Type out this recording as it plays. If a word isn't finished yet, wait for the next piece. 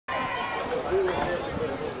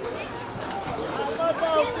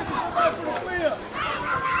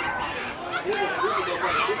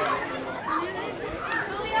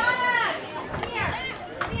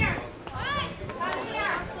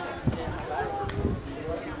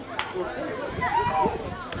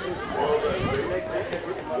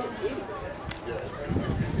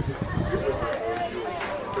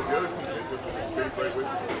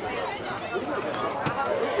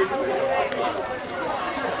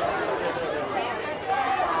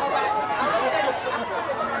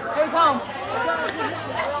Who's home?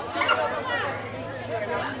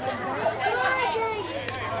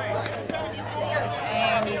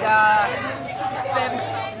 And you got 7.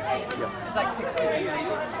 It's like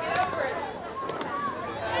 650.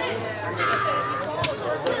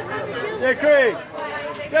 J. Craig!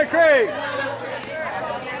 J. Craig!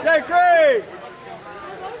 J. Craig!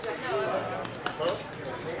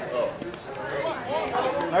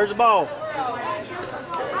 There's the ball.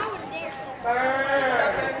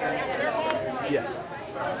 Yeah.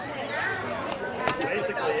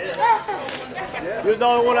 Basically, it. You're the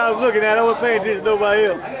only one I was looking at. I wasn't paying attention to nobody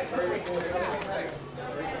else.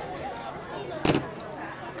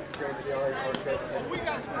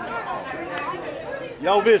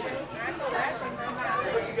 Y'all missed it.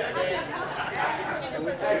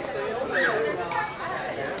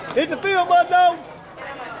 Hit the field, Mud Dogs.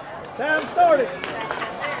 Time started.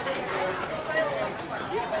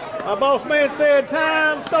 My boss man said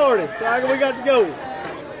time started, so I we got to go.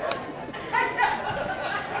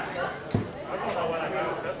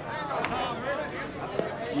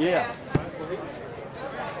 Yeah.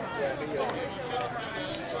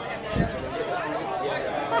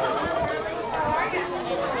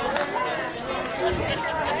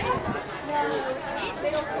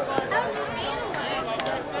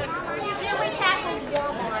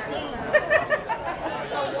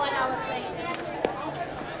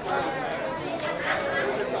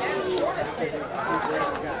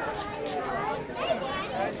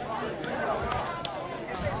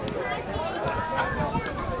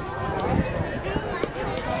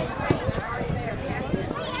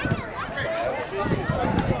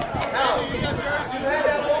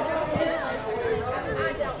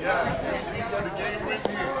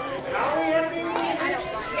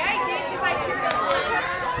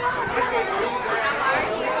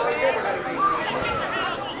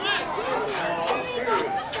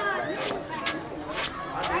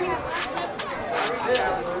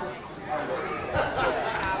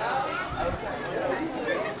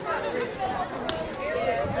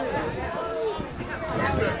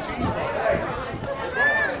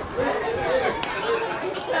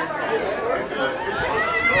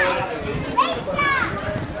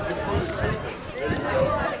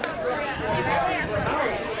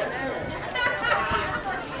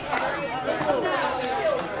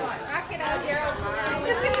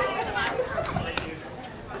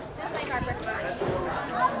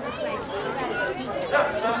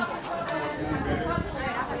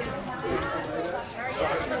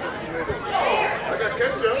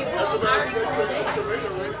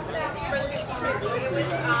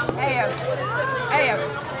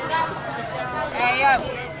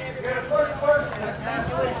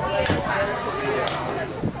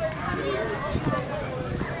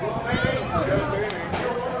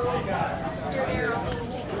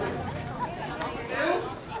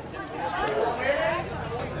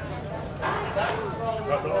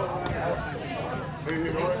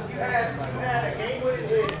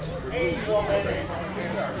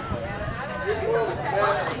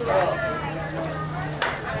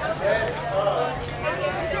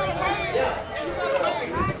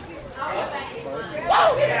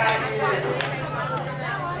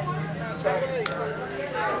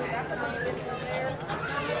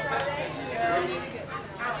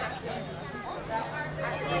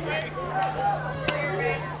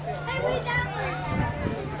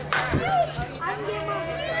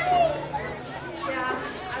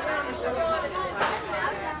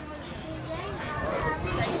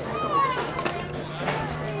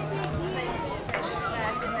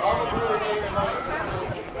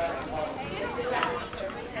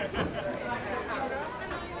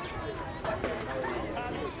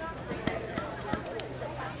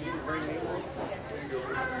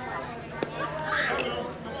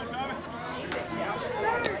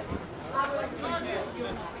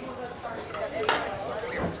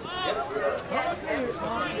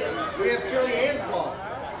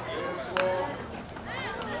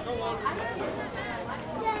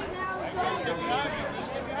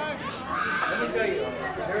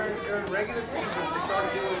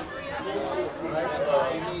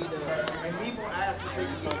 And people asked if they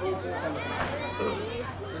could get whole corn.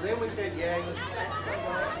 So then we said yay.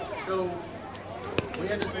 So we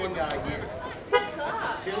had this one guy get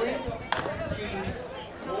chili, cheese,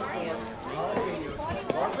 whole corn, jalapenos,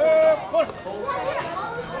 whole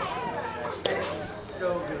sauce. And it was so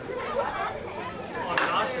good. On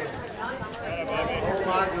nachos. Oh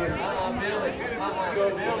my goodness. So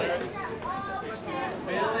good.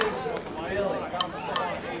 Billy.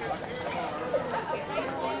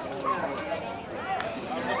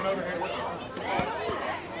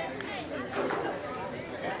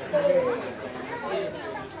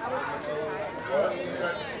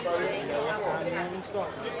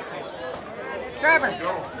 Trevor.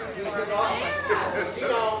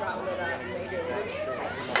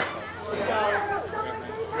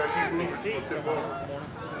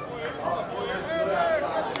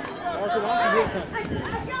 Marshall, why don't you get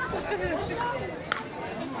something?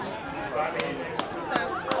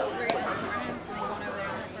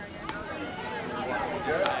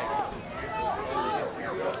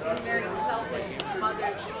 Very selfish mother.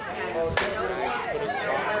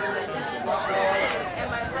 And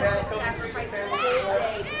my husband sacrificed his whole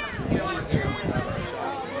day to come here.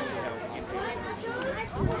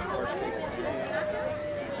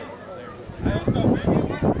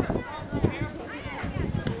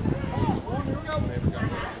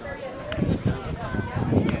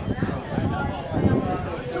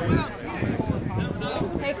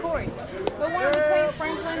 Hey Corey, but why are we playing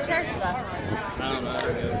Franklin Church last night? I don't know.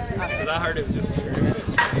 Because I heard it was just a scrimmage.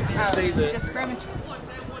 Oh, See the just scrimmage.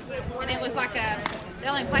 And it was like they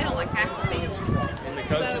only played on like half the field. and the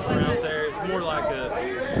coaches So were was out it there. It's more like a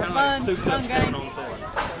kind of like fun- a souped fun up 7 game? on 7. That's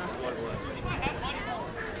what it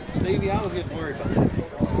was. Stevie, I was getting worried about that.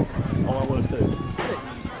 Oh, I was too.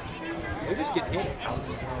 They just get hit.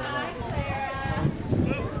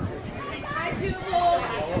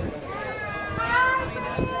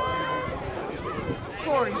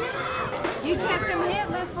 Corey, you kept them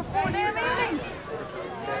hitless for 4 damn innings.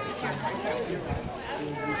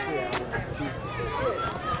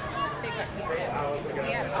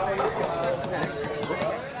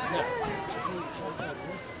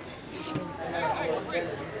 And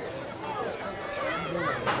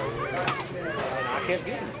I kept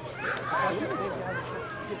getting it.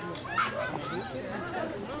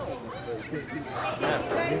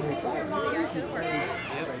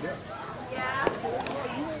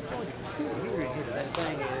 That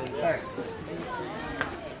thing is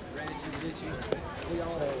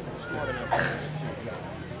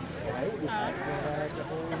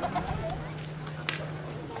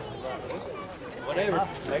whatever.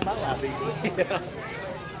 Make my life easy.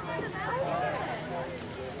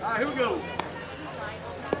 All right, here we go.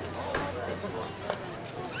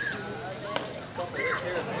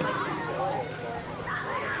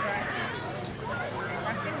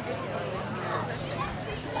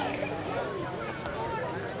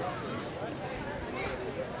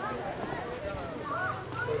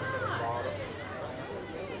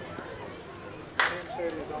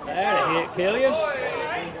 That'll hit, kill you.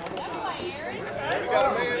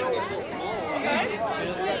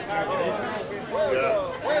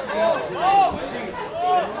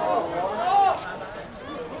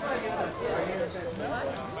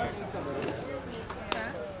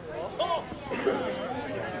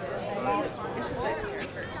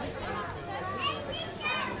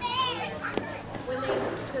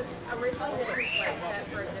 Because originally this was like set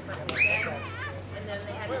for a different weekend, and then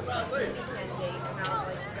they had this weekend date, and I was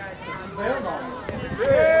like, you guys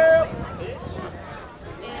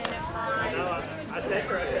I text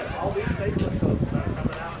her, I said, all these Facebook posts about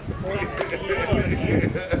coming out and supporting me.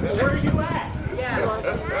 Where are you at? yeah, I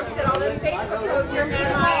said all them Facebook posts, you're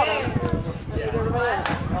mad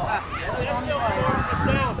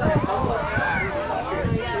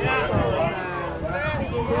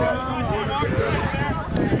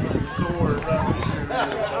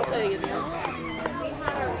I'll tell you then.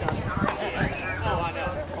 Oh, I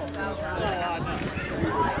know.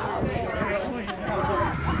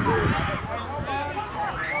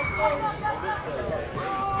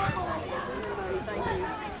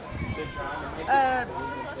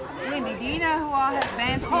 Wendy, do you know who all has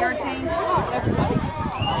bands for your team?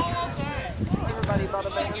 Everybody bought a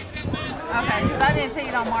band. Okay, because I didn't see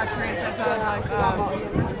it on March 1st, that's why I was like,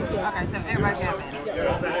 okay, so everybody's got a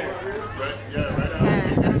band.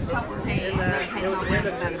 There's a couple teams that came on with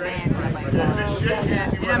another band.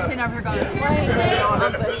 And I'm sitting over here going,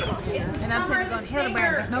 and I'm sitting there going,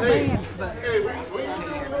 Hildebrand, there's no band, but.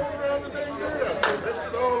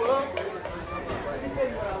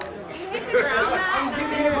 You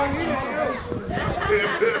hit the ground. Listen,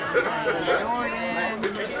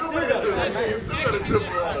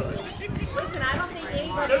 I don't think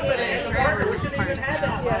anybody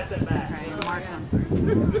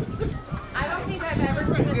I don't think I've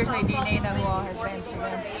ever seen You're saying, do you need to know who all has been for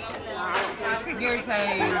them? You're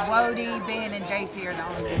saying Wody, Ben, and JC are the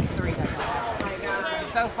only three that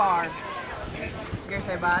have. So far. You're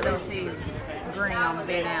saying, but I don't see Green on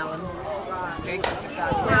Ben Allen. JC just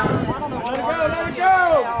got Let it go!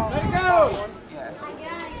 Let it go! Yeah.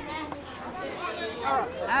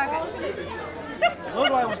 Okay.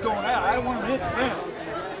 Looked like it was going out. I didn't want to hit the fence.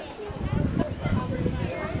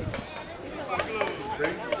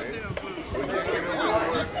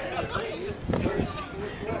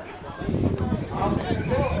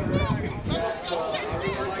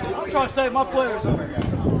 I'm trying to save my players over here.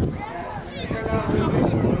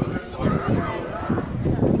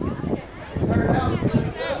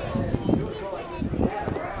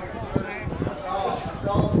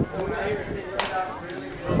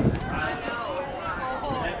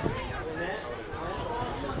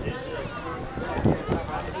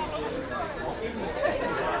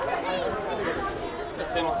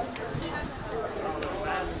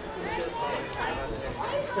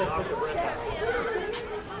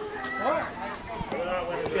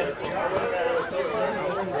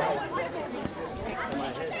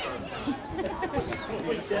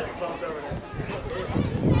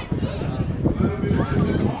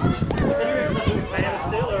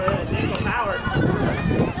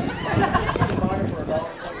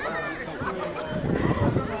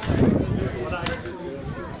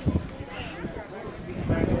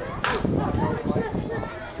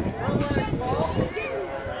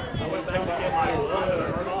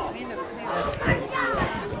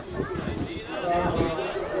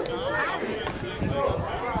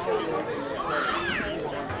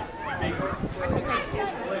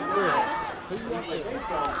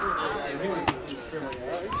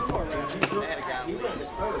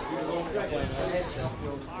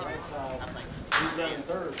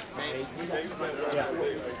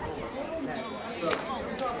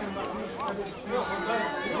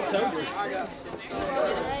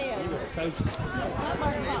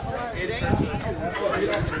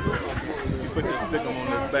 Put this stick on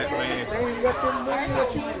this back, man.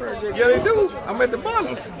 Yeah, they do. I'm at the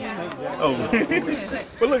bottom. Oh,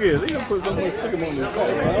 but look here, they gonna put some more stick on this back,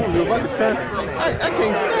 man. I don't know if I can turn it. I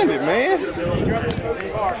can't stand it, man.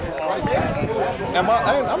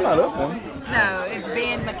 I'm not up one. No, it's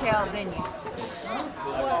Ben, McKell, then you.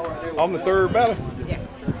 I'm the third batter. Yeah.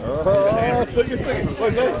 Oh, sick it.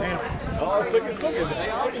 What's that? Oh, sick it.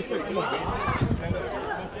 Come on.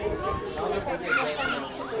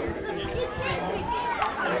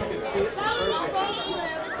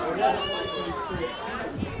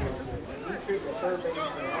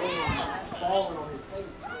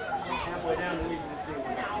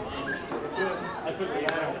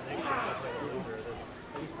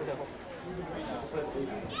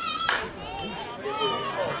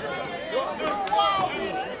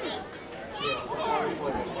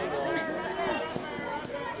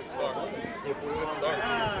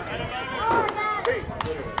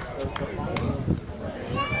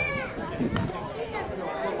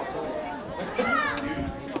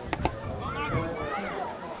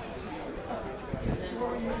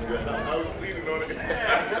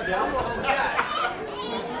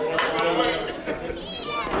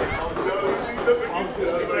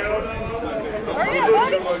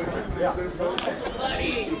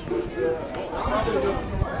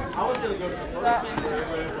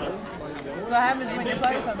 So what happens when your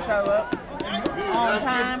players don't show up on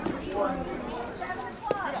time?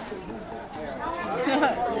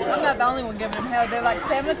 I'm not the only one giving them hell. They're like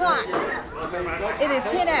 7 o'clock. It is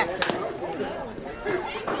 10 after.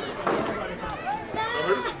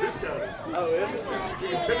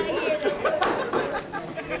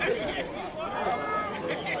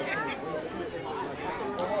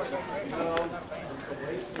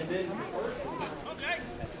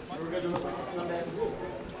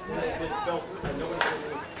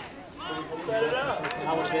 Set it up. I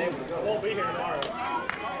won't be here tomorrow.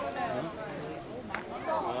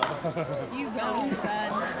 You go, son.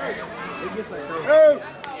 Hey!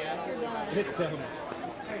 It's done.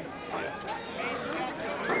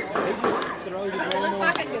 It looks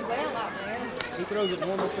like a gazelle out there. He throws it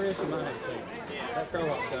normal, Chris. You might have to. That throw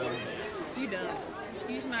up, so. You done.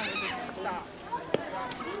 You might as well just stop.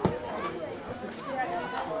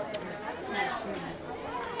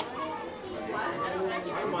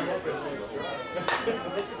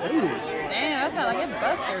 Damn, that sounds like it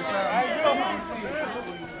busted or something.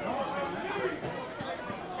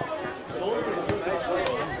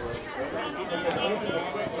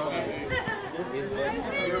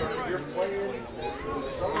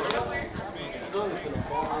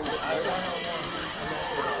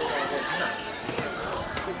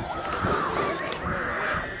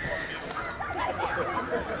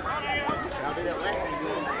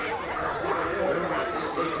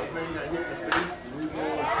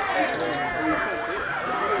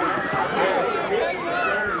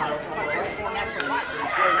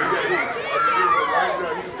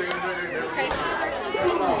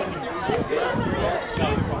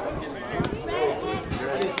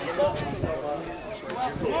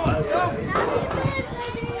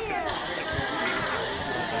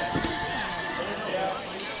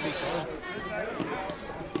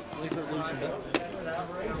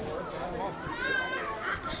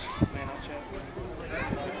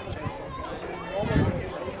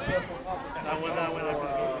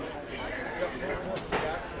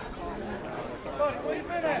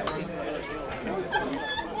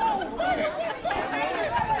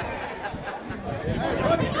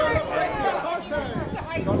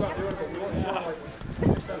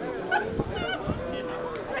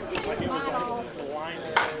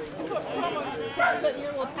 Put in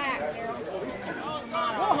your little pack, Daryl.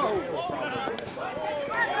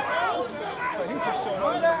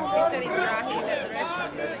 He said he'd dry heat at the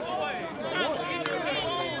restaurant.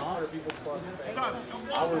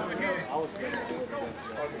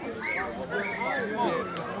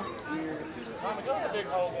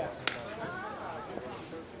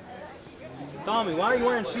 Tommy, why are you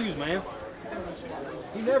wearing shoes, man?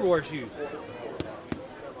 You never wear shoes.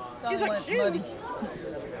 Only when it's muddy.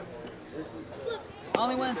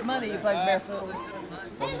 Only when it's muddy, he plays barefoot.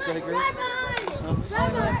 Only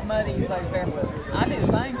when it's muddy, he plays barefoot. I do the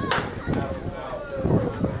same.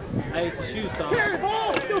 Hey, it's the shoes, Tommy. Carry the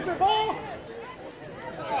ball, stupid ball.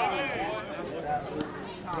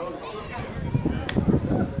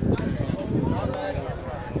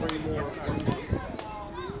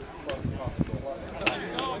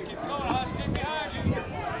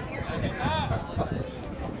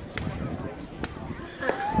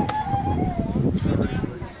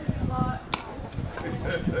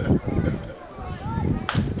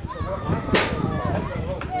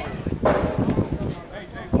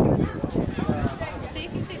 See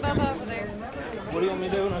if you see Bubba over there. What do you want me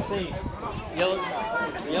to do when I see you? Yell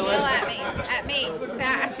Yell at me. At me. Say,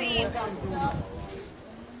 I see you.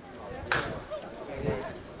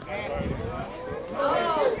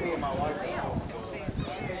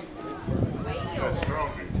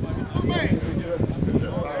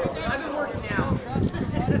 I've been working out.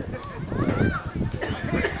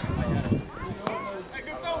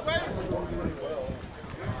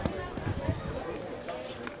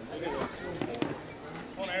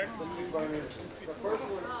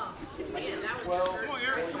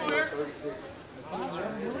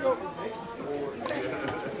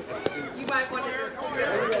 You might want to.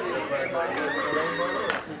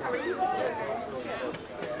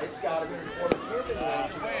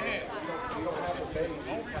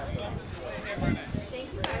 Thank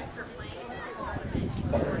you guys for playing.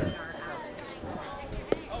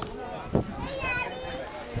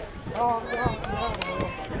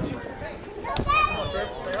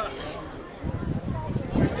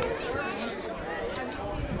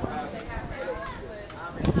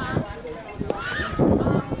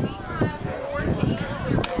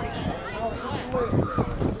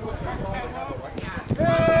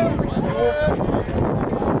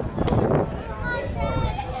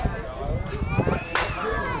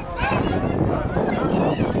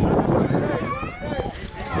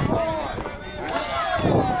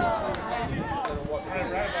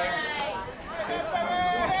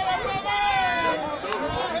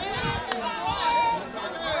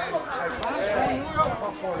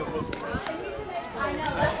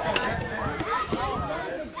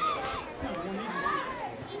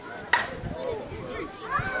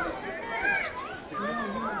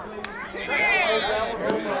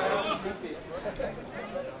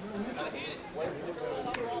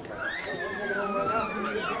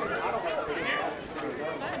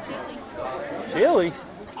 Chili?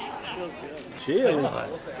 Chili. I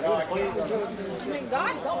mean,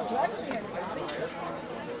 God, don't judge me.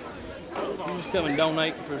 You just come and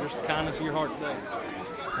donate for just the kindness of your heart today.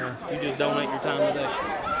 You just donate your time today.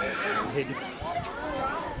 Hidden.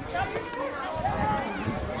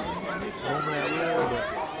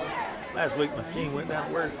 Last week my machine went down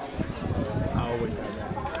to work. I always go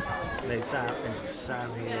down. They sign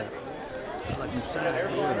me up. It's like you sign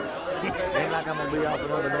me up. Ain't like I'm gonna be off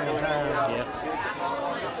another damn time. Yeah.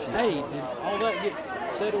 Hey, did all that get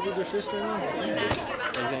settled with their sister in law? They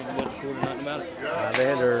ain't wasn't cool or nothing about it. They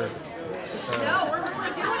had their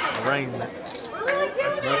arraignment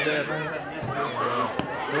Monday, I think.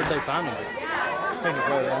 Where'd they find them? I think it's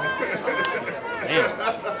over there. Damn.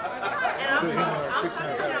 Put him on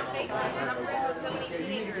 600,000.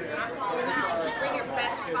 Bring your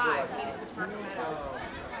best five.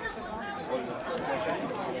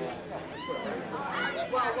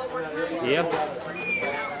 Yeah.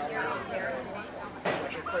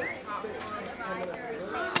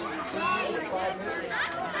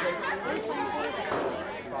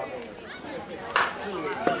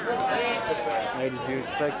 Hey, did you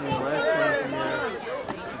expect any less from your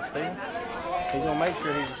Steve? He's gonna make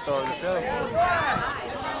sure he's the star of the show.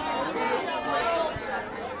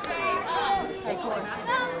 Hey, Corey,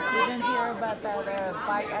 you didn't hear about that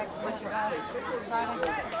bike accident last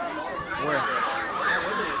Friday? Where?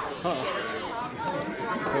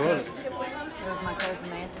 Who was it? It was my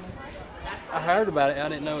cousin Anthony. I heard about it. I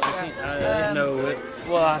didn't know it was him. I didn't know it.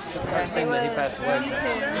 Well, I seen that he passed away. 22.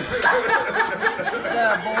 The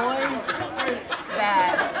boy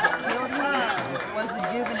that killed him was the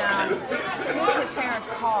juvenile. Took his parents'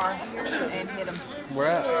 car and hit him. Where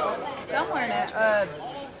at? Somewhere in that,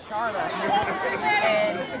 Charlotte.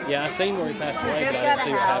 And Yeah, I seen where he passed he away, just but I got didn't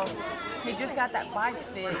see a what house. happened. He just got that bike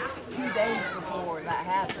fixed 2 days before that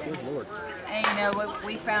happened. Good Lord. And you know what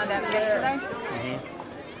we found out yesterday?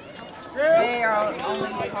 They are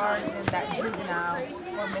only charging that juvenile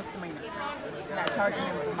for misdemeanor. They're not charging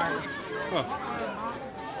him for murder. Huh.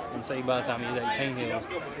 And say by the time he's 18, he'll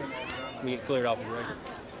get cleared off his record.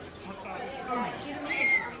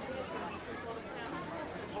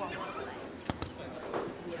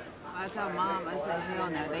 I told Mom, I said, hell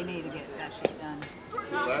no, they need to get that shit done.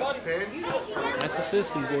 That's the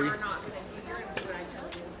system for you.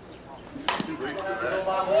 They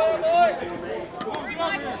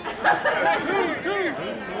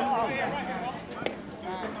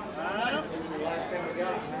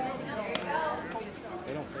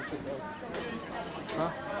don't fix it though. Huh?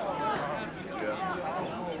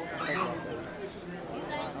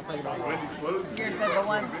 Gary said, but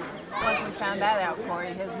once we found that out, Corey,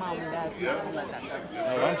 his mom and dad's not going to let that go.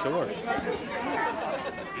 Oh, I'm sure.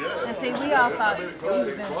 And see, we all thought he was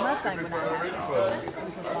in his Mustang when that happened. It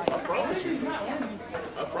was his wife. I promise you.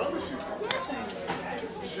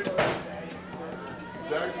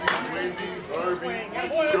 Jackie, Wendy, Harvey,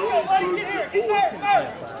 Joey,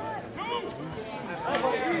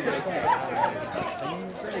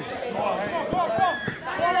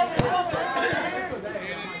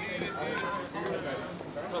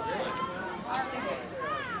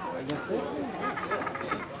 Against this one?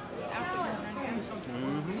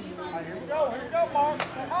 Here we go, Mark.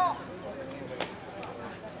 Come on.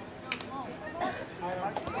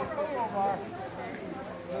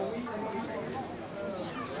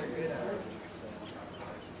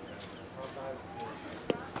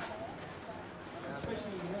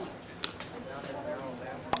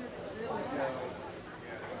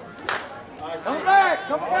 Come back,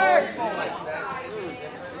 come back.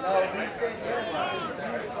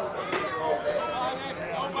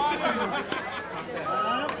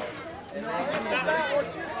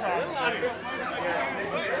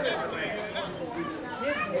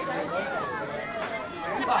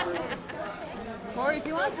 Corey, if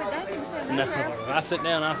you want to sit down, you can sit in No, that chair. if I sit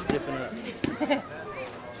down, I'll stiffen up.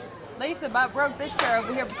 Lisa about broke this chair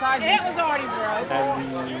over here beside It me. was already broke.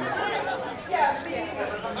 She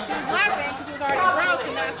was laughing because it was already broke,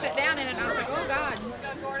 and then I sat down in it, and I was like, oh, God.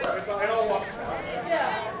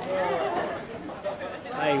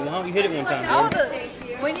 Hey, why don't you hit it one time, Oh, Jordan?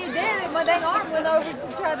 when you did it, my dang arm went over to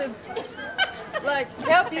try to, like,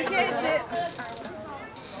 help you catch it.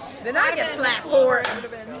 Then I get slapped for it.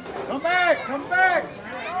 Come back, come back.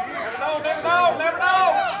 Never know.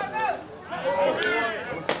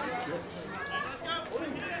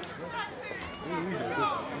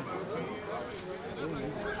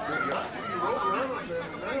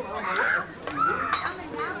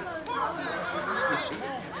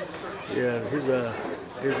 Yeah,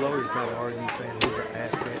 his lawyer's kind of arguing saying he's an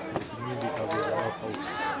asset to the community because he's a law post.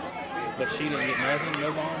 But she didn't get nothing,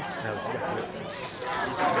 no bond? No, she got hurt.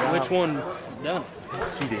 Which one done it?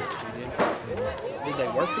 She did. She did. Did they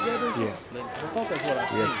work together? Yeah. I thought that's what I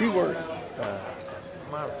said. Yeah, she worked.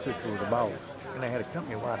 My sister was a boss, and they had a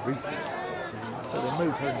company-wide reset. So they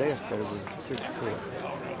moved her desk over 6 foot.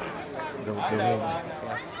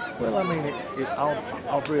 Well, I mean,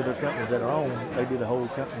 all three of their companies that are owned, they did the whole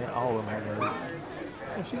company, all of them had to move.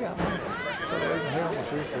 And she got money. So they can help my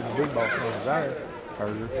sister, and the big boss man was there.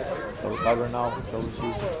 hurt her. So we got her in the office, told her she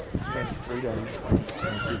was suspended for 3 days, and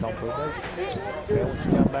she's on probation. Well, when she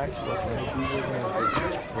got back, she was going to use her again.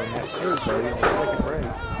 When that third day, on the second break,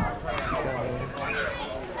 she come in,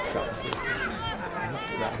 shot the sister.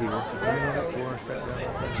 Right here, ran up for her and stepped down.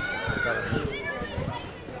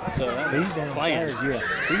 So He's downstairs, yeah.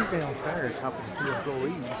 He's downstairs talking to 2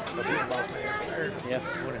 employees, but he's the boss man downstairs. Yeah.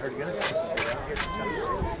 When I heard the gun, she said, I'll get some shot.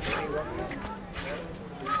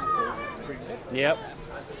 Yep.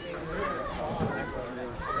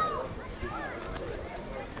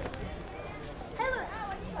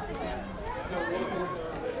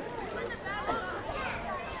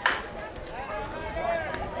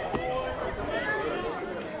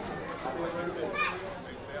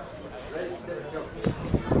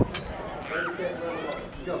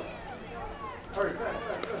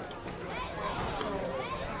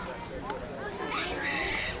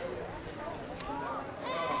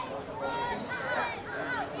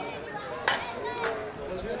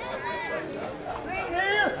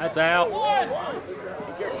 That's out.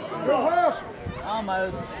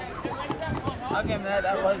 Almost. I'll give him that.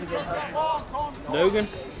 That was a good hustle. Dugan,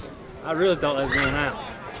 I really thought that was going out.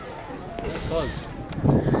 That's close.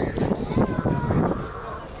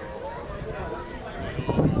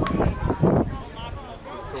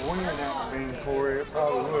 The wind ain't been for it,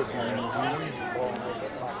 probably would be.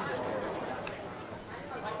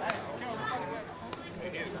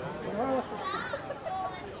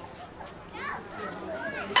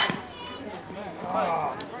 I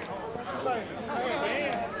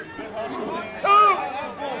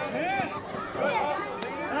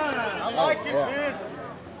like it, man.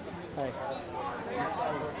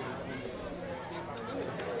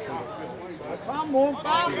 Find one,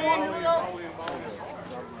 here we go.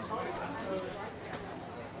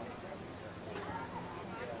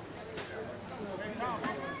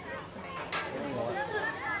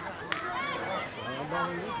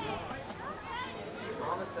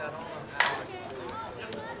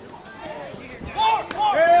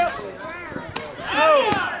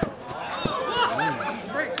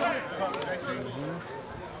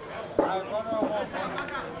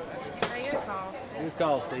 Good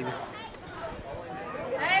call, Stevie.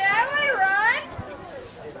 Hey, that way, run!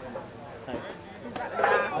 Hey.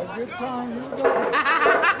 Good time, here we go.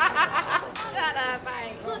 Shut up, hey.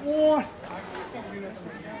 One.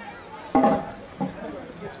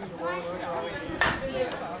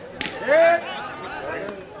 Hit.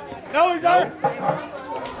 No, he's out.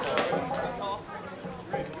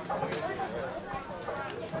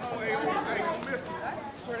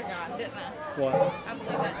 Swear to God, didn't I? What? I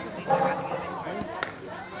believe that could be got together.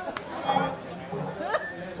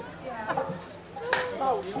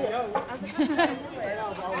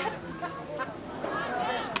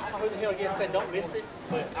 Who the hell said don't miss it,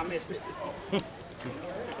 but I missed it.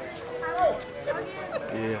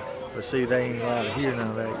 Yeah, but see, they ain't allowed to hear none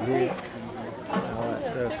of that yet. All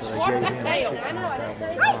that stuff, so they gave him a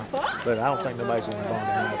 $600,000 bond. But I don't think nobody's going to bond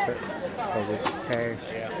him out there because it's cash.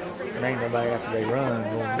 And ain't nobody after they run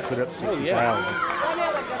going to put up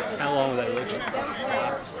 $60,000. How long was that looking?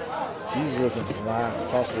 She's looking for life,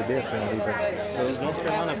 possibly death penalty, but Was North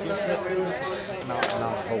Carolina not a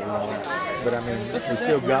whole lot. But I mean, we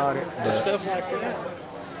still got it. But stuff like that?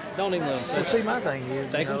 Don't even let well, them see, my thing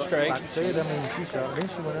is, Take them straight. like I said, I mean, she shot, then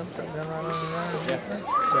she went up, struck down right on the line.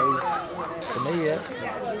 So, to me, that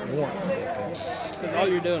warrants it. Because all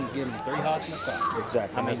you're doing is giving them 3 hots and a stop.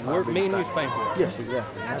 Exactly. I mean, That's my me biggest and you's thing. paying for it. Yes,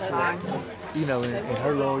 exactly. That's what, you know, and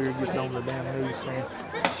her lawyer gets on the damn news saying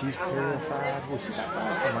she's terrified. Well, she got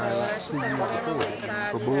fired from her like 2 years before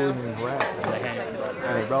for bullying and harassing.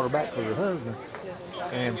 And they brought her back for her husband.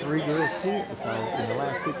 And 3 girls quit because in the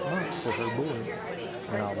last 6 months for her bullying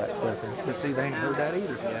and all that stuff. But see, they ain't heard that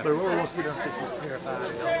either. But her lawyer wants to get her and say she's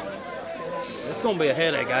terrified. It's going to be a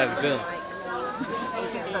headache, I have a feeling.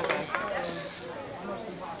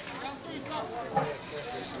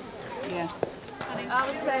 Yeah. I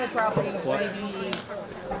would say probably maybe.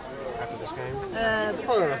 After this game?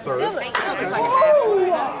 Probably a third. Still looks like a half.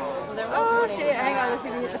 Oh shit! Hang on, let's see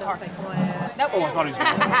if he hits a car. Nope. Oh, I thought he was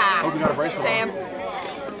going to. Hope you got a bracelet Sam.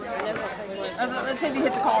 Let's see if he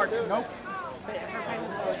hits a card. Nope. She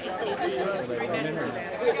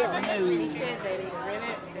said that either rent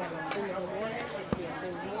it, single mortgage,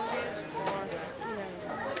 single mortgage, or,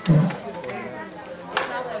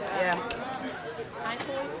 it's off of high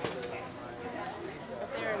school,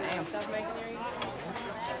 up there in South Macon area.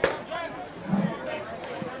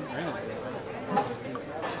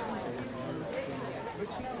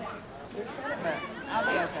 I'll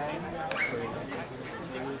be okay.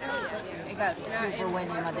 It got super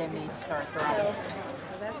windy and my damn knees start throbbing.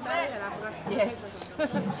 That's bad, I forgot to say. Yes.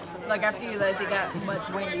 Like after you left, it got much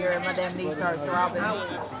windier and my damn knee started throbbing.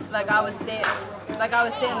 Like I was sitting like I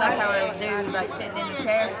would do, like sitting in the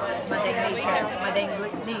chair. My dang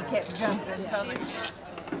knee kept jumping. So I was like, shit.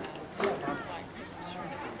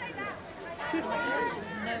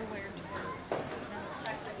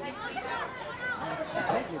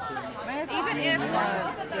 Even if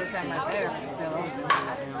this at my therapy still open.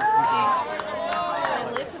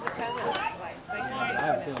 they lifted the cover, like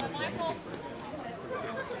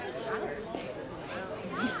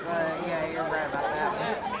Yeah, you're right about that.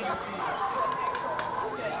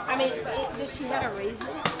 I mean, does she have a reason?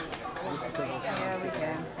 Yeah, we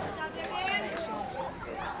can.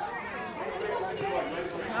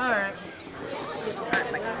 All right.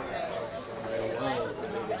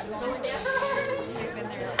 they've been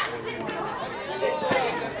there.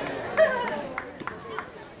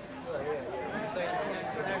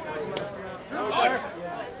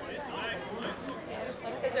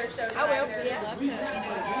 I will. We'd love to, you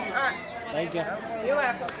know, Thank you. You're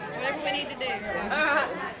welcome. whatever we need to do. So.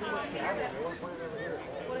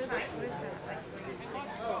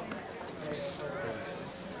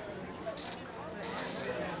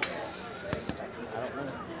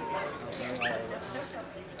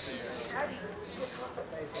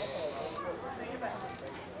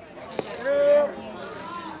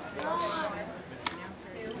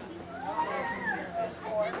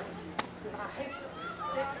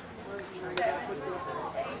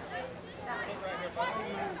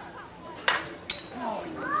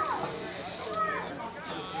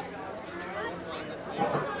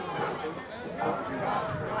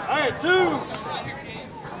 All right, 2.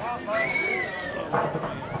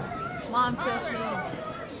 Mom says she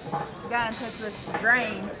got in touch with the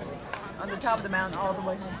drain on the top of the mountain all the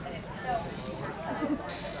way home.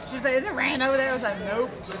 She said, "Is it rain over there?" I was like,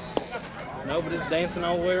 "Nope." No, but it's dancing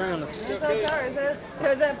all the way around us. It's so sorry,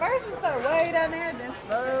 because at first it started way down there, then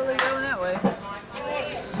slowly going that way.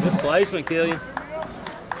 This placement kill you.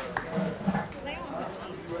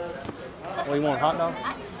 What, you want, hot dog?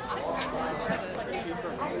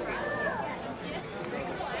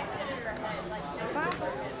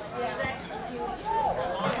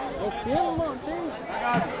 Oh, Ken, come on, Ken.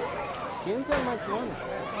 Ken's got to make some money.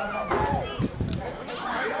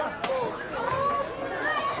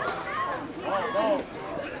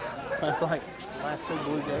 That's like last 2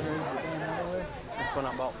 blue gators. That's when I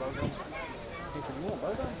bought both of them. He said, "You want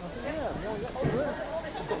both of them?" I said, "Yeah, you want to get one of them?"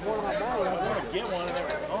 I put one in my bag. I was going to get one of them.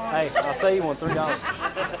 Hey, I'll say you want $3.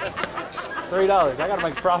 $3. I got to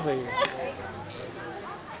make a profit here.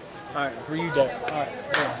 All right, for you, Dad. All right,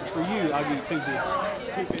 yeah. For you, I'll give you $2.50.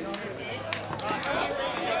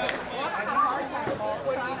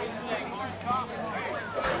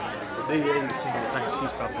 The single thing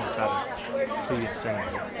she's probably going to try to see the same.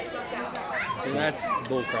 And that's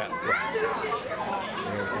bullcrap.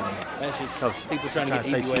 That's just people trying to get the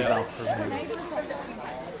easy way out. Off her moves.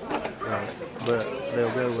 Right. But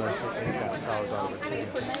they'll go $80,000 out of their chicken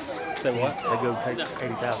camp. Say what? They go take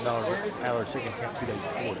 $80,000 out of their chicken camp 2 days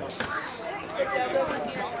before that.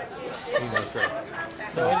 You know, so.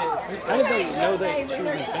 How did they know that she was in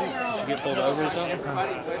Phoenix? Did she get pulled over or something?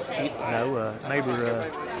 No, neighbor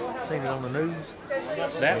seen it on the news.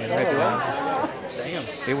 That far? Damn.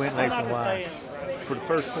 It went nationwide. For the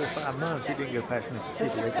first 4 or 5 months, it didn't go past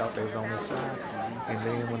Mississippi. They thought they was on this side. And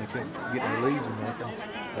then when they couldn't get any leads or nothing,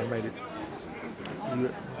 they made it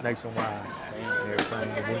nationwide and everything.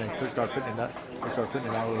 And then they started putting it up. They started putting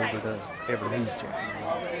it all over every news channel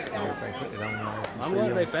and everything. Putting it on there. I'm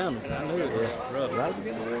glad they found it. I knew it was rough. Right to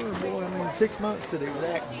get the win, boy. I mean, 6 months to the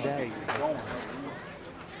exact day.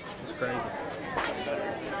 It's crazy.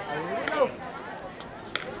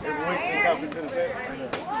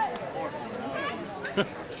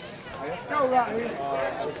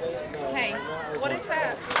 Hey, what is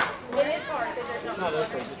that? What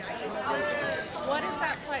is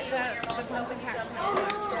that place, the pumpkin catch?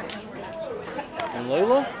 And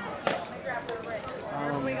Lula?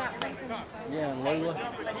 We got pumpkin sauce. Yeah, and Lula.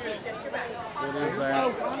 What is that?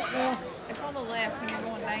 It's on the left when you're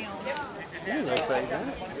going down. It is Osage, huh?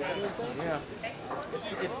 Yeah.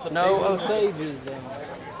 No, Osage is the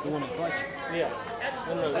one that plays. Yeah.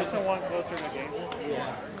 Is this the one closer to Gainesville?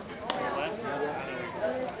 Yeah.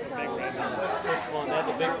 Which one? They had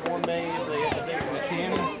the big corn maze. They had the big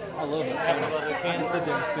Cannon. I love it. Cannon said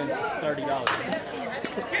they spent $30.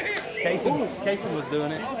 Casey was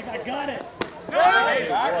doing it. I got it.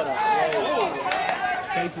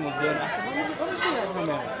 Casey was doing it. I said, let me see that for a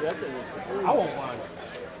minute. I won't mind.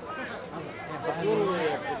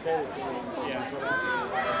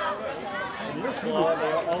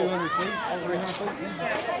 200 feet, 300 feet.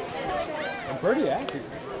 I'm pretty accurate.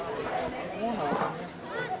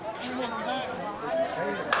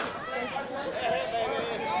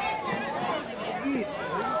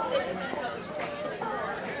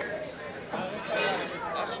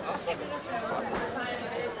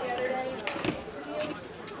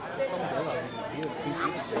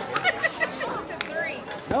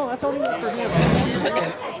 No, that's only for him.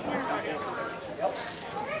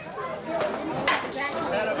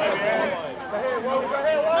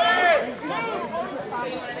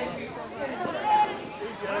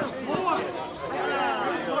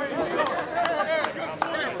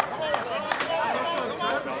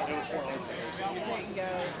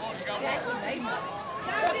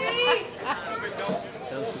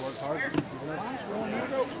 Those who work hard.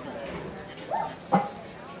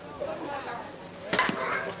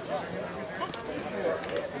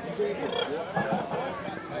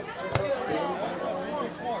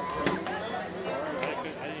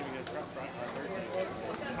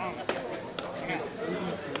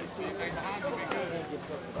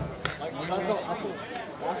 I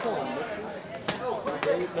saw a mixer.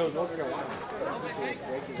 No, North Carolina.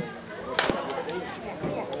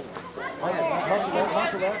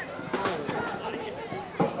 How's that?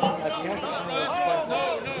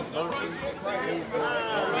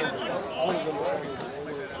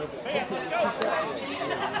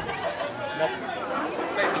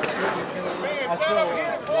 I saw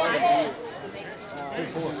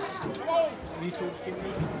mutual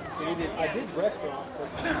distributor. I did restaurants.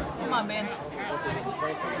 Come on, man.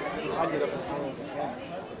 I did up in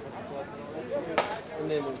and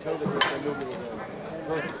then when COVID hit, they moved me to the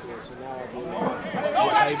grocery store, so now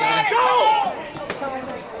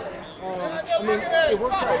I mean, it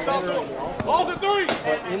works out better in the office. Balls at 3.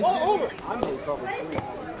 But inside, over. I'm getting probably 3.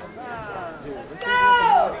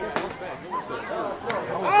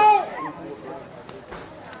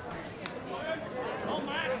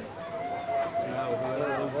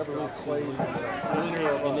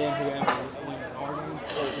 And then whoever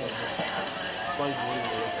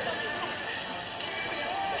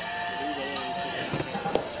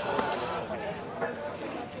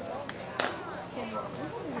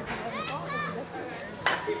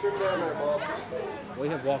we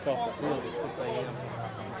have walk off the field at 6 a.m.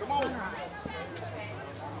 Come on.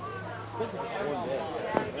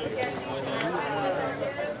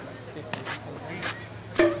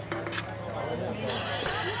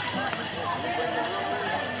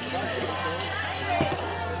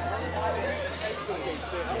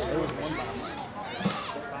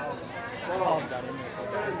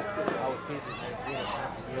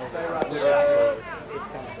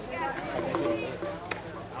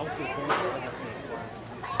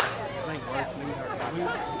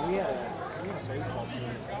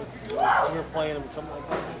 We were playing them with something like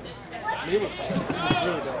that. It was bad. It was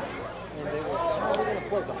really bad. And they were, oh, we're going to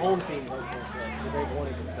play. The home team was going to play. They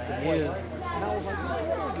wanted to play. And I was like,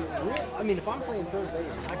 I mean, if I'm playing third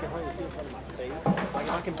base and I can hardly see in front of my face, like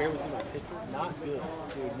I can barely see my pitcher, not good.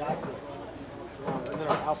 Dude, not good. And then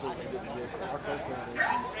our outfield was good. Our coach was good.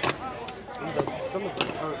 Some of them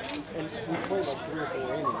hurt. And we played like 3 or 4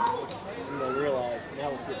 innings. And they realized, now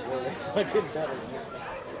it's getting worse. It's like getting better.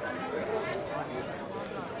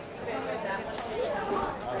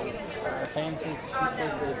 Pam said she's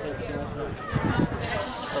supposed to take care of her.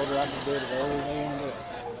 Told her I could do it early as I want to do it.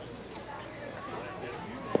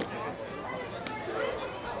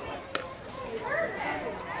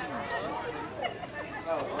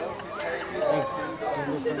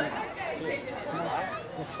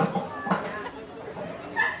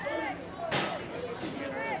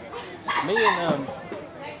 Me and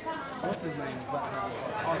what's his name?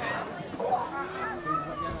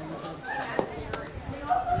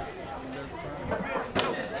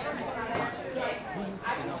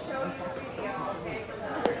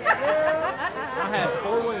 I had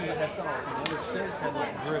 4 wins that had sauce, and the other 6 had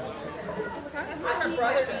like dribble.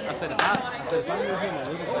 I said if I knew him a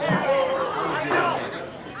little bit, I would get him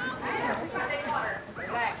in.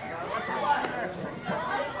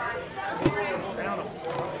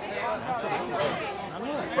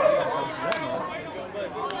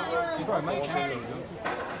 You probably make half of them, don't you?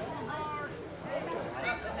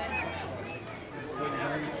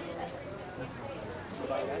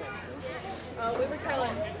 We were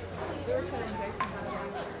telling Jason.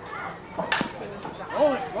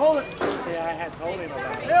 Roll it. See, I had told him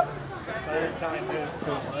about it. Yep. By the time he was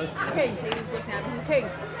Okay, he was looking at me. Okay,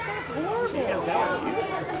 that's horrible. because that was you.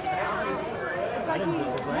 It's like he's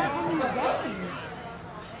not in the game.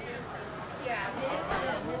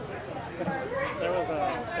 There was a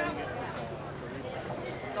thing that was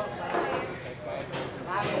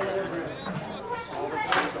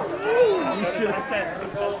should have said,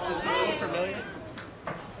 does this look familiar?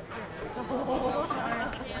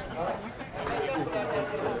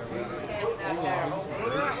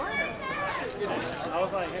 I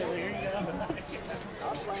was like, hey, here you go.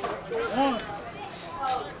 One.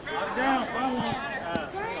 Down, one.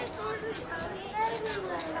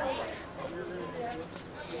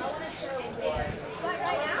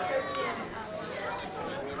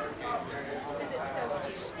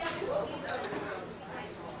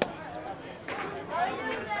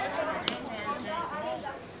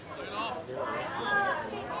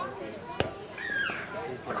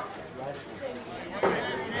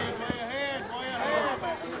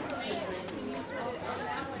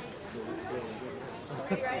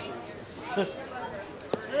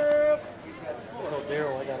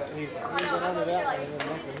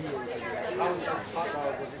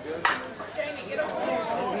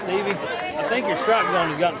 Stevie, I think your strike zone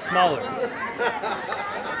has gotten smaller.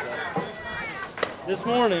 This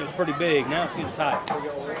morning it was pretty big, now it's getting tight.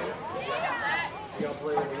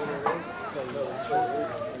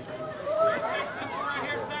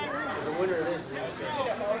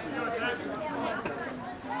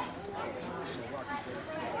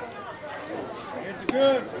 It's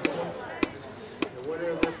good. The winner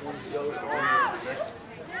of this one goes on.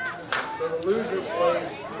 So the loser plays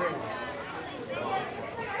Trinity.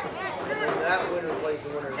 And then that winner plays the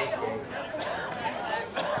winner of this game.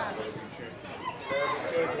 There's a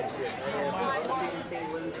championship. And then the undefeated team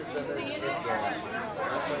loses, then there's a big game.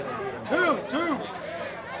 I'm playing to beat them. Two.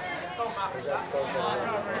 Is that supposed to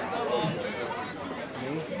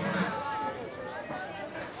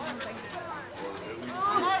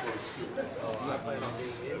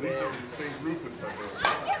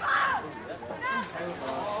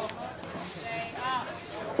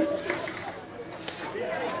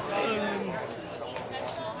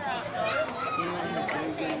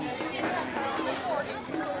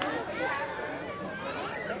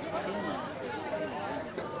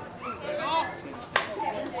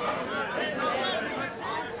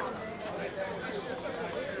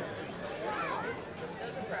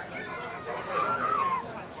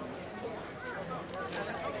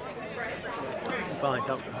Finally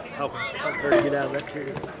help her to get out of that chair.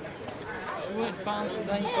 She went and found some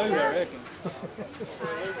dang food, I reckon.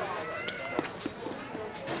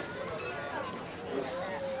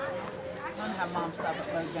 I'm gonna have Mom stop at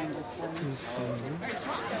Bojangles for me. So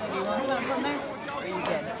you want something from there? Or you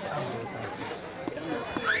get it?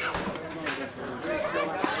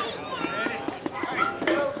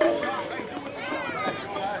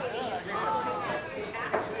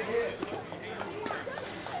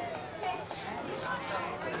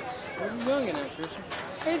 Where are you youngin' at, Christian?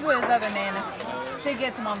 He's with his other nana. She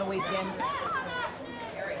gets him on the weekend.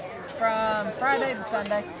 From Friday to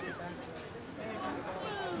Sunday.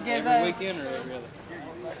 Gives Every us, weekend or every other?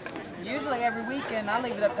 usually every weekend. I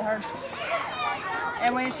leave it up to her.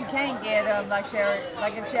 And when she can't get him, like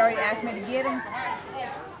if she already asked me to get him,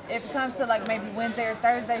 if it comes to like maybe Wednesday or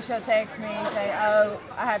Thursday, she'll text me and say, oh,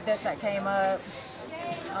 I have this that came up.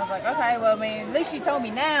 I was like, okay, well, I mean, at least she told me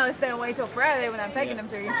now instead of wait till Friday when I'm taking them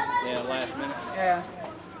to you. Yeah, last minute. Yeah.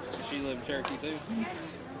 Does she live in Cherokee too?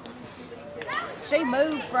 She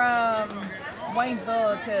moved from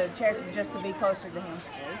Waynesville to Cherokee just to be closer to him.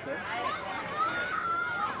 Okay.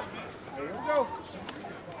 There we go.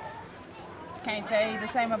 Can't say the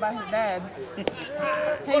same about his dad.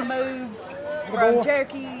 He moved from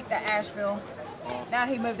Cherokee to Asheville. Now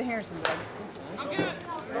he moved to Harrisonburg.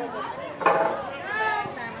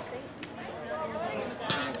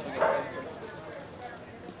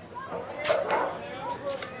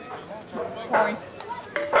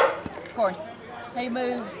 Corey. He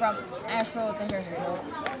moved from Asheville to Harrisonburg.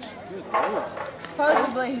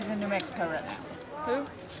 Supposedly he's in New Mexico right now. Who?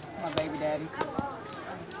 My baby daddy.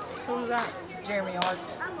 Who's that? Jeremy Hart.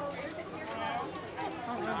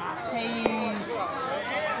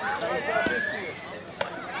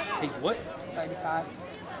 He's what? 35.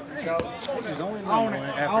 He's only on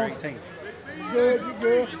after 18. You good, you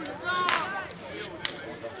good.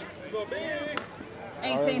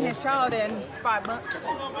 Ain't seen his child in 5 months.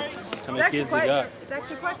 How many kids he got? It's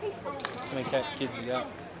actually quite peaceful. How many kids he got?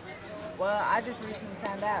 Well, I just recently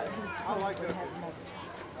found out he's supposedly has multiple.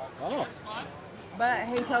 Oh. But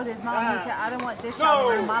he told his mom, he said, I don't want this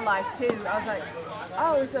child to ruin my life too. I was like,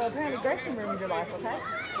 oh, so apparently Grayson ruined your life, okay?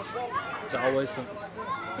 It's always something.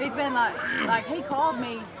 He's been like he called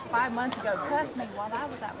me 5 months ago, cussed me while I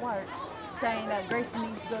was at work, saying that Grayson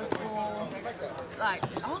needs to go to school, like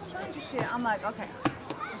all kinds of shit. I'm like, okay,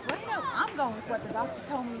 just let you know, I'm going with what the doctor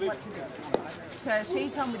told me what to do. Because she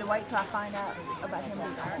told me to wait till I find out about him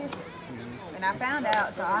being autistic. And I found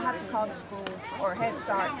out, so I have to call the school or Head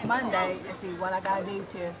Start Monday and see what I got to do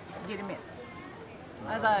to get him in.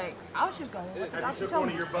 I was like, I was just going with what the doctor told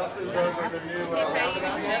me.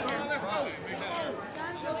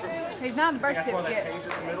 He's not on the birth certificate,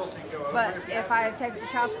 but if I take the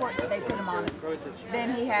child support, they put him on it.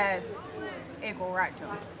 Then he has equal right to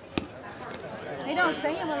him. He don't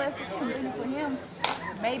see him unless it's convenient for him.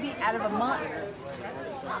 Maybe out of a month,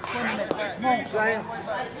 20 minutes.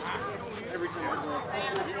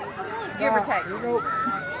 Give or take.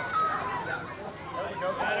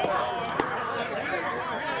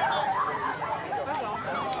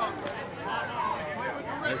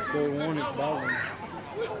 Let's go one is bowling.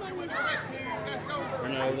 Or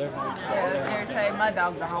no, they're home. Yeah, I was going to say my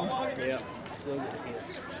dogs are home. Yeah.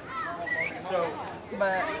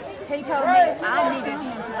 But he told me I needed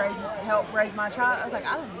him to help raise my child. I was like,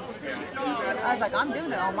 I don't need it. I was like, I'm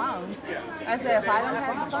doing it on my own. I said, if I don't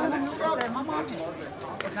have the funds, I said, my mom can.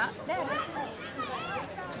 If not, Dad.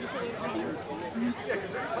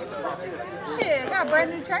 Shit, I got a brand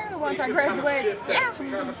new trailer once I graduated. Yeah.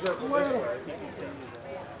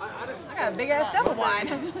 I got a big ass double wide.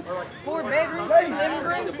 4 bedrooms, 2 living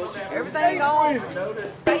rooms, everything all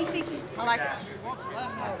spacey. I like it.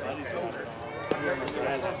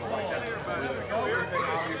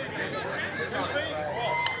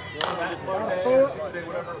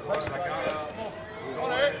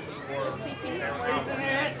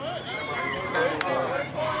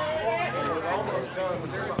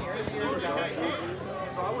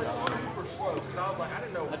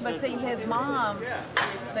 But see, his mom,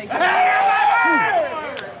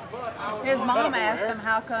 his mom asked him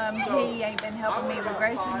how come he ain't been helping me with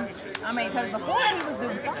Grayson. I mean, because before he was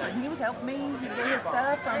doing fine. He was helping me get his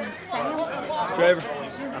stuff from Sam's. Trevor,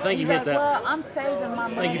 I think you hit like, that. well, I'm saving my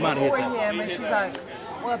money for him. And she's like,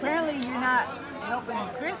 well, apparently you're not helping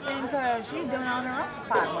Kristen because she's doing it on her own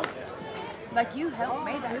for 5 months. Like, you helped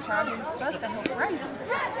me that child. You were supposed to help raise him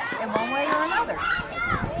in one way or another.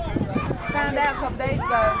 Found out a couple days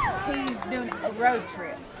ago he's doing a road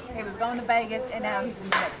trip. He was going to Vegas and now he's in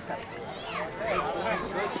Mexico.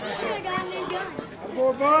 Good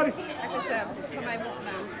boy, buddy. That's just somebody won't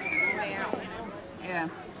know. Way out. Yeah.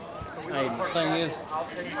 Hey, the thing is,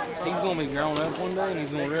 he's going to be grown up one day and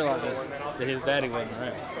he's going to realize that his daddy wasn't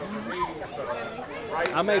around.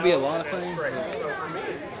 I may be a lot of things.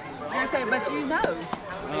 You're saying, but you know.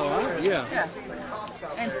 Oh, yeah. Yeah.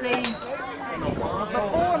 And see,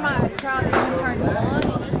 before my child even turned 1,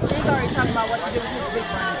 he's already talking about what to do with his big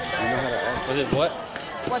money. Was it what?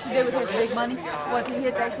 What to do with his big money. Once he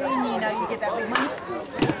hits 18, you know you get that big money.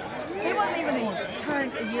 He wasn't even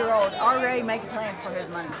turned a year old, already making plans for his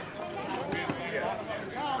money.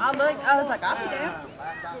 I was like, I'll be down.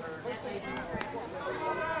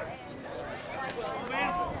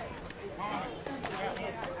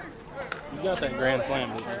 You got that Grand Slam,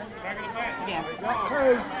 didn't you? Yeah.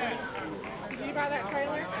 Did you buy that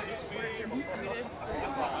trailer?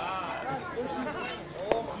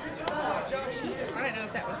 I didn't know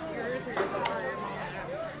if that was yours or your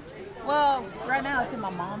mom's. Well, right now it's in my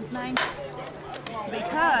mom's name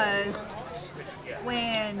because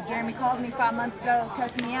when Jeremy called me 5 months ago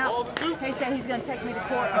cussing me out, he said he's going to take me to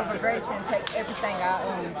court over Grayson and take everything I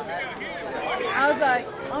own. I was like,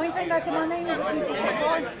 only thing that's in my name is a piece of shit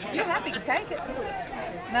car. You're happy to take it.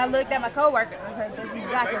 And I looked at my coworker and I said, this is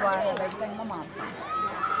exactly why I have everything in my mom's name.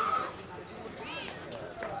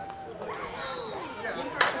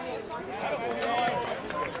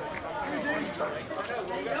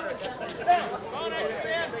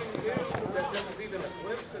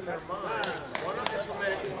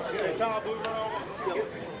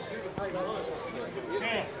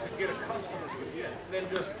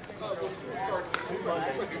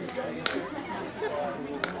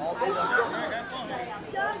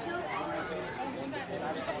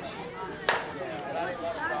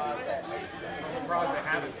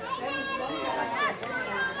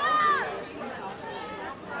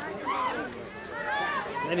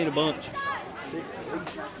 They need a bunch. 6 at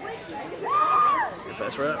least. If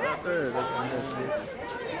that's right there, that's good.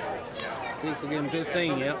 6 will give them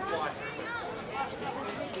 15, yep.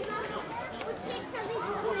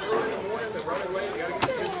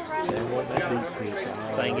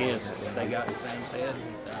 Thing is, they got the same head.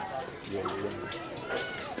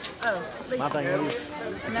 Oh, My thing is,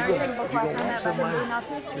 another thing before I found out about him being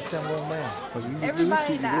autistic, just tell one man.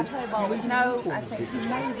 everybody that I play ball with know I say he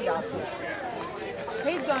may be autistic.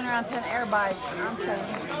 He's going around telling everybody, I'm saying,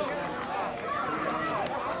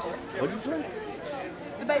 What'd you say?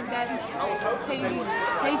 the baby daddy,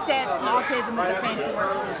 he said autism is a fancy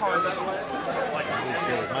word for retarded.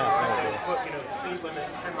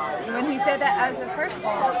 When he said that, I said, first of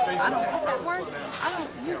all, I don't like that word. I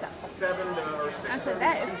don't use that word. I said,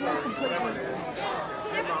 that is two completely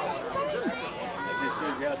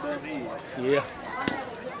different things. Yeah.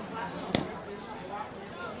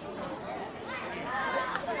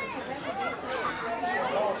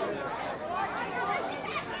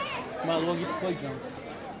 Might as well get the plates on.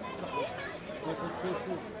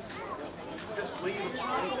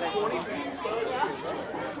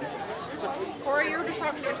 Corey, you were just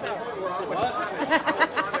talking to yourself. What?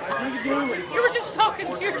 You were just talking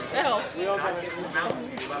to yourself. About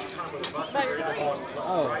your things.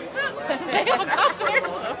 Oh. They all got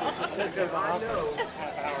theirs.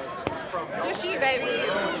 Just you, baby.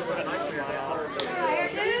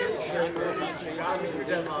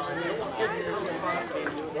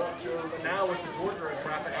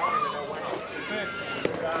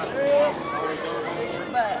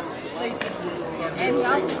 But Lisa, and he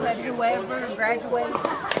also said whoever graduates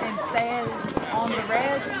and stays on the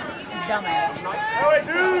res is dumbass.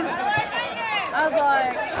 I was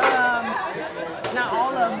like, not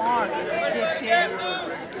all of them are dipshit.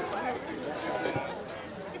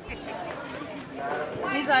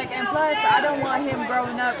 He's like, and plus, I don't want him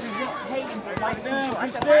growing up hating white people. I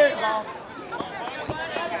said, first of all,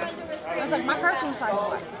 I was like, my curriculum side's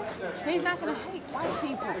white. He's not going to hate white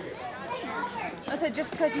people. I said,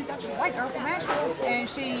 just because you got this white girl from Asheville and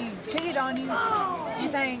she cheated on you, do you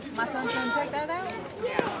think my son's going to take that out?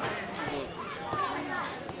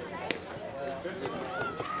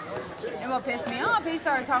 And what pissed me off, he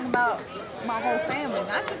started talking about my whole family,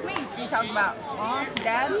 not just me. He talked about mom,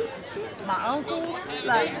 dad, my uncles,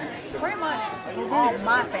 like pretty much all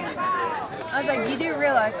my family. I was like, you do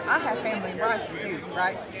realize I have family in Bryson too,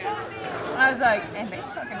 right? I was like, and they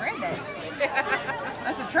fucking rednecks.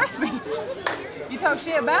 I said, trust me. You talk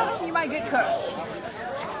shit about them, you might get cut.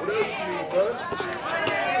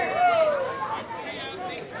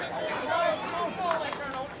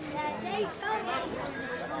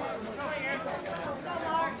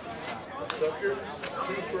 Sucker,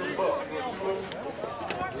 keeper, buck.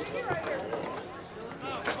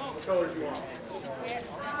 What color do you want?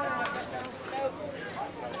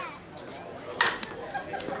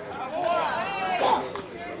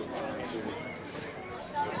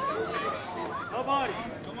 Nobody.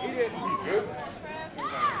 He didn't. Good.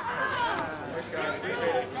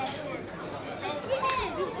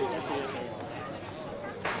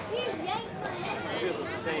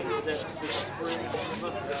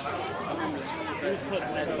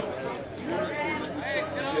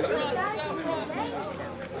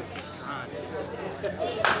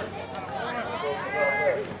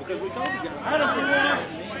 Because we told you guys.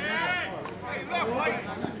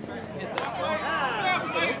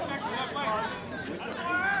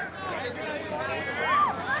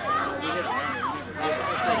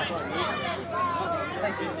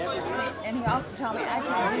 And he also told me I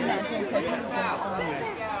can't do that to him because he's in the army.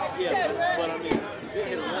 Yeah, but I mean,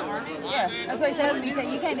 Yeah, that's what he said. He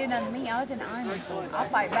said, you can't do nothing to me. I was in the army. I'll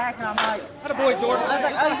fight back. And I'm like, what a boy, Jordan. I was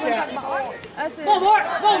like, oh, you want to talk about army? I said, Bullhorn!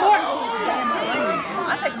 Bullhorn! damn Marine.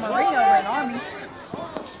 I take a Marine over an army.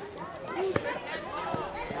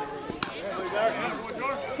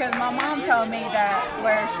 Because my mom told me that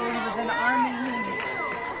where she was in the army,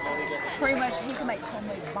 pretty much he could make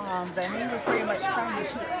homemade bombs, and he was pretty much trying to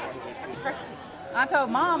shoot. I told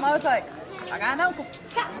Mom, I was like, I got an uncle.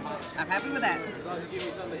 I'm happy with that. As long as you give me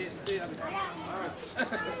something to hit and see, I'll be fine.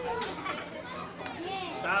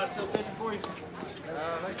 Still pitching for you?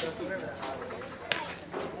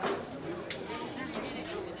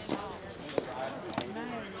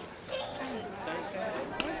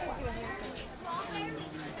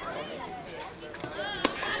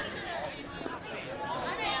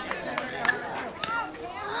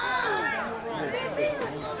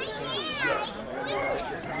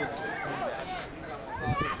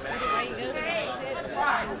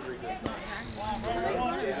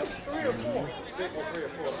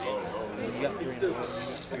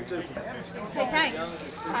 Hey, Tank.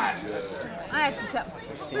 I asked you something.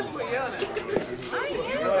 I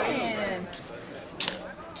am.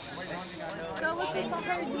 So what's this on you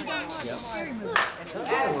don't watch scary movies?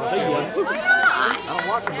 Why not? I don't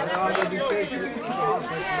watch them, but I go do shit. I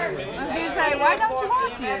was going to say, why don't you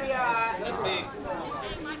watch it?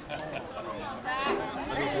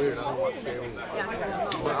 It's weird, I don't watch scary movies.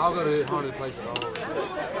 But I'll go to haunted places all over.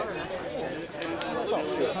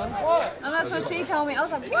 And that's what she told me. I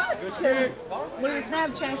was like, what? Because we were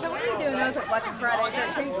Snapchatting. So what are you doing? I was like, watching Friday the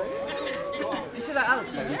 13th. And You should have.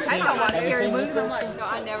 Oh, I don't watch scary movies. I'm like, No,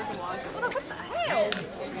 I never can watch it. what the hell?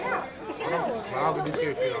 I'll get this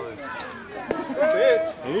here shit on it.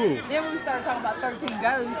 Ooh. Then when we started talking about 13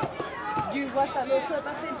 Goes, did you watch that little clip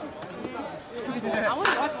I sent you? I want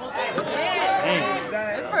to watch the whole thing.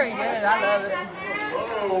 It's pretty good. I love it.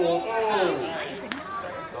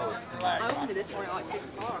 I opened it this morning at like 6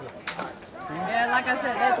 o'clock. Yeah, like I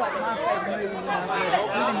said, that's like my favorite movie when I see it,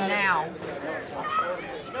 even now.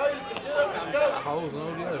 Holes and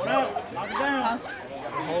ODOs. Knock it down.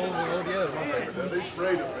 Holes and ODOs. My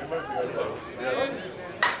favorite.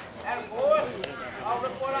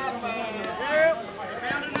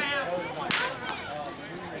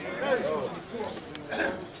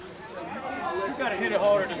 You gotta hit it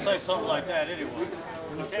harder to say something like that anyway.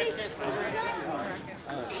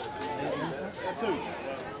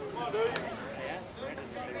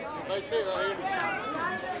 They see it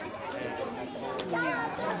right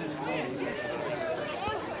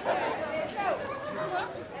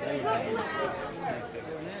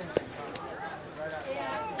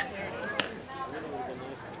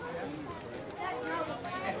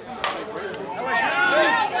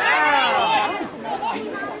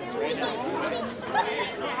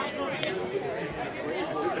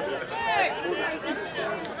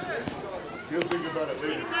You'll think about it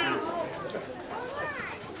later.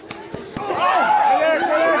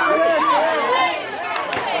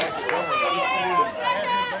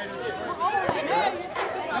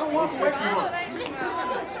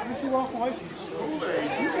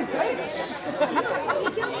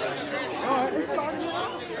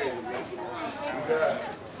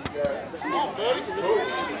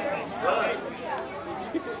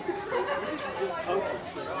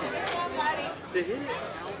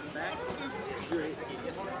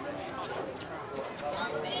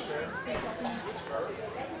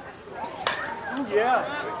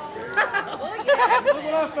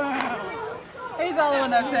 He's the only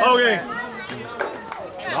one that said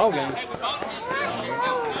Okay. All games.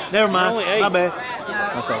 Never mind. Only 8. My bad.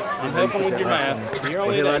 I'm helping with your math. You're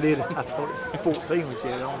only What I 8. did, I thought it was 14 when she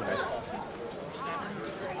had it on there.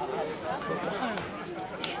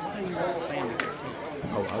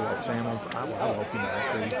 Oh, I walked Sam on. I walked him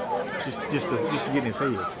out too. Just to get in his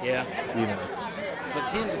head. Yeah. You know. But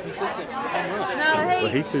 10's a consistent home run. No, Well,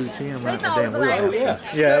 he threw 10 right in the thought damn it was like- wheel. Oh, yeah.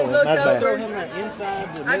 Yeah, He well, looked that's over. Throw bad. him that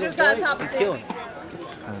inside the I middle just got plate, top he's six. killing.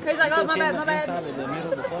 He's like, oh, my bad, my bad. Inside of the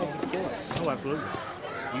middle of the plate, he's killing. Oh, absolutely.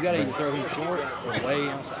 You got to either throw him short or way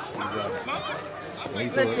outside. He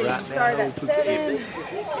threw Let's it see, right you down started the at old poop. 7.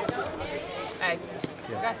 Hey,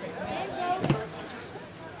 we got 6 minutes.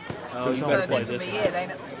 Oh, you So better play this will this be one. it,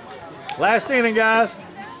 ain't it? Last inning, guys.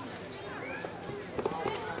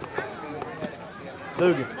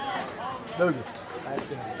 Dugan. Dugan.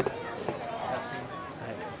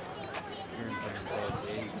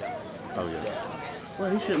 Oh, yeah. Well,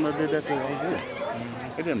 he shouldn't have did that to all good.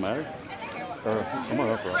 It didn't matter. Come on,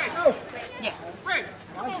 up right. Yes.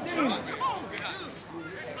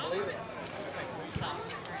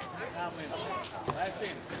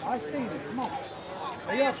 All right, Stevie, come on.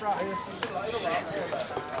 Stay up right here.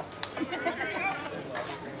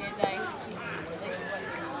 Good day.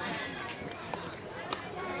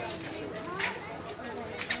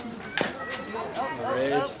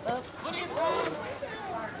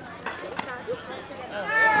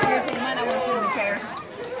 Here's the money I want to sit in the chair.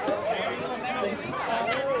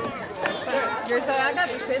 Here's I got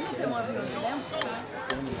the pins if you want to go sit down.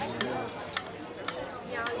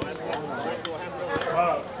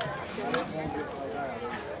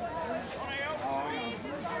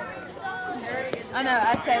 I know,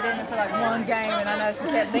 I sat in it for like one game and I know she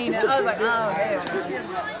kept leaning. I was like, oh, hell.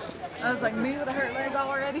 I was like, me with a hurt leg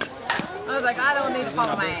already? I was like, I don't need to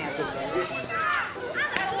follow my ass.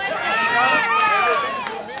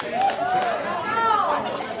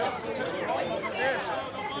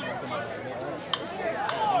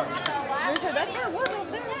 That's where it was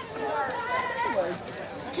over there.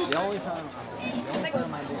 The only time I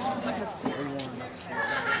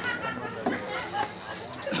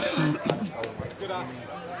did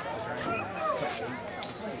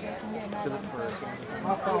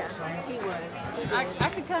I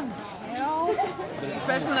could kind of tell,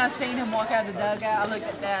 especially when I seen him walk out of the dugout. I looked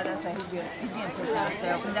at Dad and I said, he's getting pushed out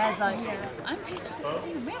himself. And Dad's like, I'm pitching.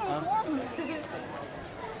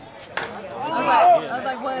 I was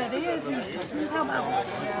like, what it is? He's how about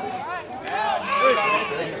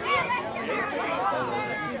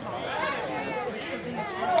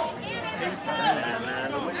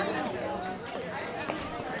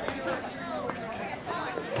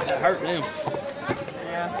that hurt them.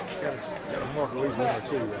 Yeah. Mark Lou's winner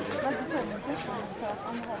too. Like you said, when this one was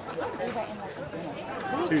I'm like, do that in like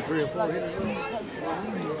 2, 3, and 4 hitters.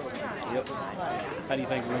 Yep. How do you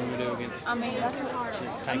think we're going to do against? I mean, that's what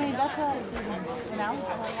I did when I was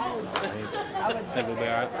playing. I would Think we'll be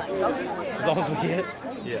all right? As long as we hit?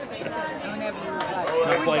 Yeah.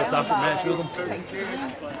 Not play a soccer match with them?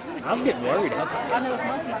 I was getting worried. I was like, I know it's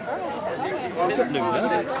most of my girls. we couldn't do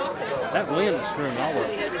nothing. That wind was screwing all up.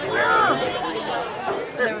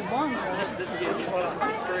 There was one girl.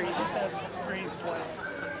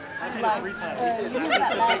 Like, you know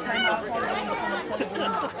that last time I played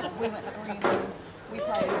we went 3-0. We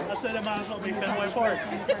played. I said it might as well be Fenway Park. In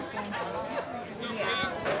the first game.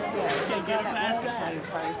 Yeah. Can't get past that. I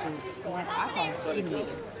call it CMD.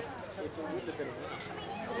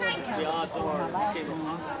 The odds are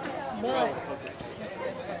but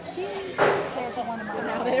she said to one of my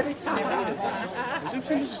now every time Was it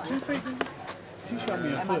just 2 feet? She shot me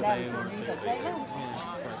a and my foot. dad was saying, he's like, hey, no.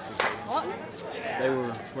 What? They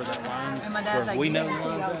were where that lines, And my dad's where like, we know the "You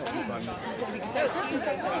lines know, at. We probably know.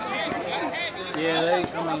 he Yeah, they, I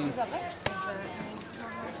mean,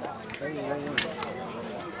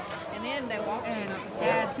 And then they walked in.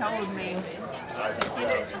 Dad told me.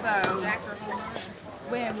 So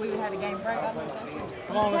when we had a game break, I was like,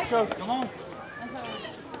 Come on, let's go. Come on.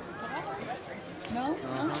 no.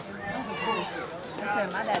 That's a bullshit. I said,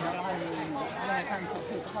 my dad don't hold me when it comes to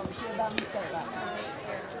people talking shit about me. So like,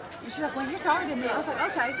 she's like, well, you're targeting me. I was like,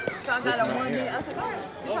 okay. So I got a 1 minute. I was like, all right,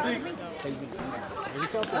 you're targeting me.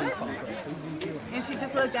 And she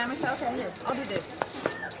just looked at me and said, okay, here, I'll do this.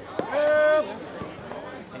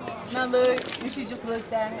 Now look, and she just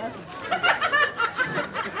looked at me. I was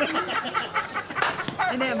like,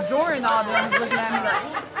 and then Jordan all them was looking at me like,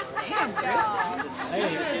 damn, girl.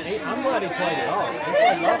 hey, I'm glad he played it off. He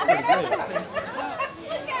played it off pretty good.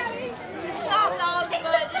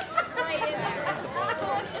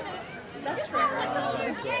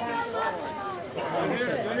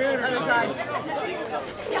 Other side. Now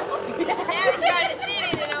he's trying to sit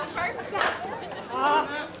in it on purpose.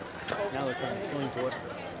 Now they're trying to swing for it.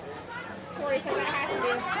 Corey said that has to be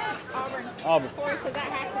Auburn. Auburn. Corey said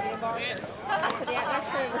that has to be a bar. I said, yeah, that's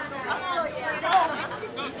true.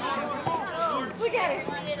 Look at it.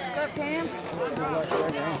 What's up, Cam?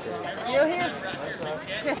 Still here?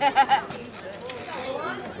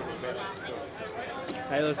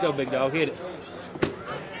 Hey, let's go, big dog. Hit it.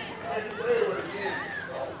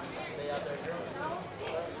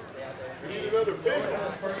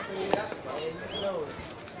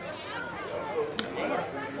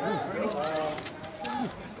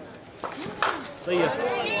 See ya.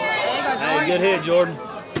 Hey, good hit, Jordan.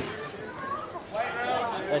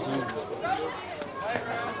 That's you.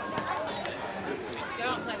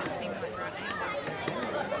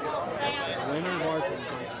 Winner marking.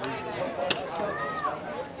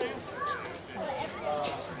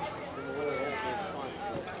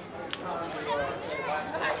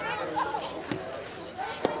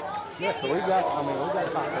 Yeah, so we got 5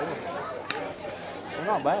 points. We're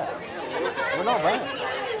not bad. We're not bad.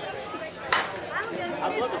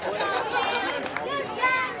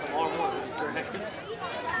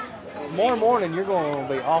 Tomorrow morning, you're going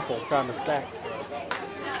to be awful trying to stack.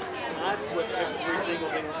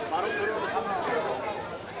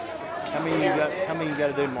 How many you got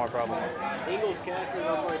to do tomorrow, probably? Eagles cashers,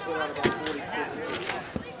 I'll probably put out about 40, 50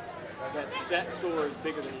 pieces. That store is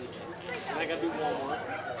bigger than Eagles. And I got to do Walmart.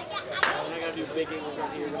 And I got to do Big Eagles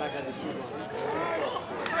right here. Then I got to do Food Line.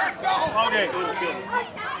 Let's go! Okay.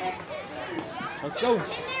 Let's go.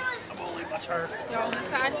 I'm only much hurt. Y'all on this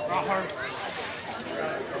side?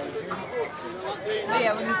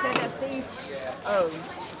 Yeah, when you said that, Steve. Oh,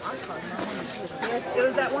 I called my one. Yes, it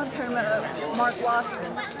was that one tournament of Mark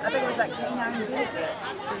Watson. I think it was that K9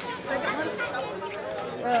 second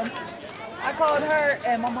one. I called her,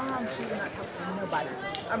 and my mom, she was not talking to nobody.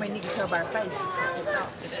 I mean, you can tell by her face.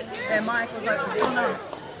 And Mike was like, oh no.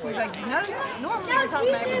 He was like, no, normally you're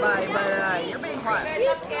talking to everybody, but you're being quiet.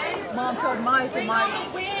 Mom told Mike, and Mike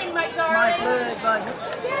looked like,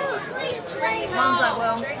 Mom's like,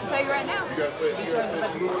 well, I'll tell you right now.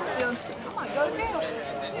 I'm like, go down.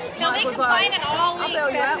 He'll be complaining all week,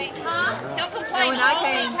 Stephanie. Huh? He'll And complain when I all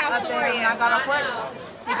came week how up sore there he and I is. got off work,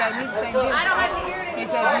 he gave me the same deal. I don't have to hear it. He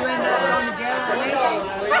said, you end up going to jail with me.